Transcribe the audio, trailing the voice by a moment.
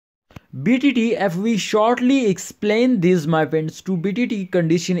BTT, if we shortly explain this, my friends, to BTT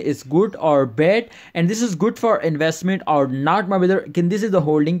condition is good or bad, and this is good for investment or not, my brother. Can this is the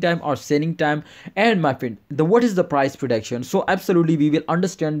holding time or selling time, and my friend, the what is the price prediction? So absolutely, we will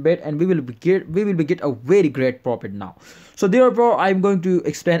understand bit, and we will get a very great profit now. So therefore, I'm going to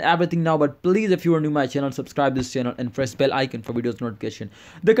explain everything now. But please, if you are new to my channel, subscribe this channel and press bell icon for videos notification.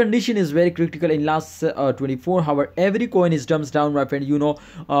 The condition is very critical in last 24 hour. Every coin is dumps down, my friend. You know,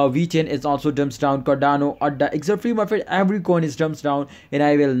 VChain is also dumps down, Cardano, Adda, exactly, my friend. Every coin is dumps down, and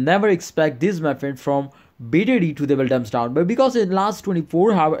I will never expect this, my friend, from BTT to the will dumps down. But because in last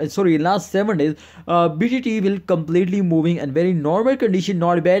 24 hours, sorry, in last 7 days, BTT will completely moving and very normal condition,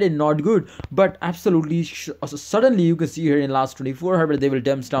 not bad and not good, but absolutely suddenly you can see here in last 24 hours they will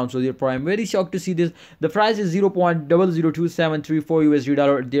dumps down. So therefore I'm very shocked to see this. The price is 0.002734 USD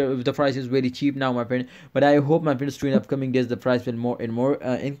dollar. The price is very cheap now, my friend, but I hope, my friends, to in upcoming days the price will more and more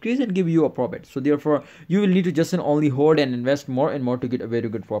increase and give you a profit. So therefore you will need to just only hold and invest more and more to get a very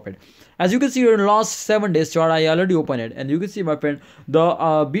good profit. As you can see here in last 7 days chart, I already opened it, and you can see, my friend, the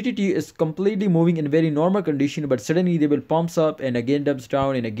BTT is completely moving in very normal condition, but suddenly they will pumps up and again dumps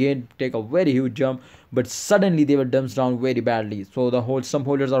down and again take a very huge jump, but suddenly they will dumps down very badly. So the whole some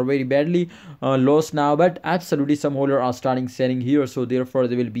holders are very badly lost now, but absolutely some holders are starting selling here, so therefore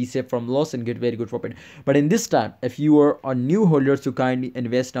they will be safe from loss and get very good profit. But in this time, if you are a new holder, to kindly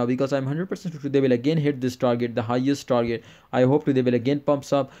invest now, because I'm 100% sure they will again hit this target, the highest target. I hope they will again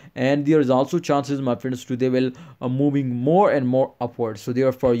pumps up, and there is also chances, my friends, to they will moving more and more upwards. So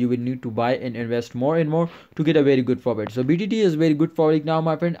therefore you will need to buy and invest more and more to get a very good profit. So BTT is very good for it now,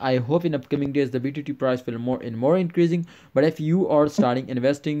 my friend. I hope in upcoming days the BTT price will more and more increasing. But if you are starting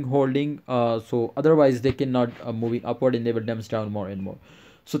investing, holding, so otherwise they cannot moving upward and they will dumps down more and more.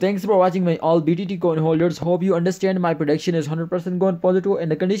 So thanks for watching my all BTT coin holders. Hope you understand my prediction is 100% going positive and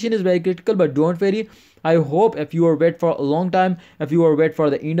the condition is very critical, but don't worry. I hope if you are wait for a long time, if you are wait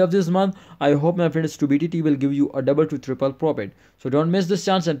for the end of this month, I hope, my friends, to BTT will give you a double to triple profit. So don't miss this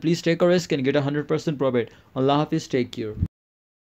chance and please take a risk and get 100% profit. Allah Hafiz, take care.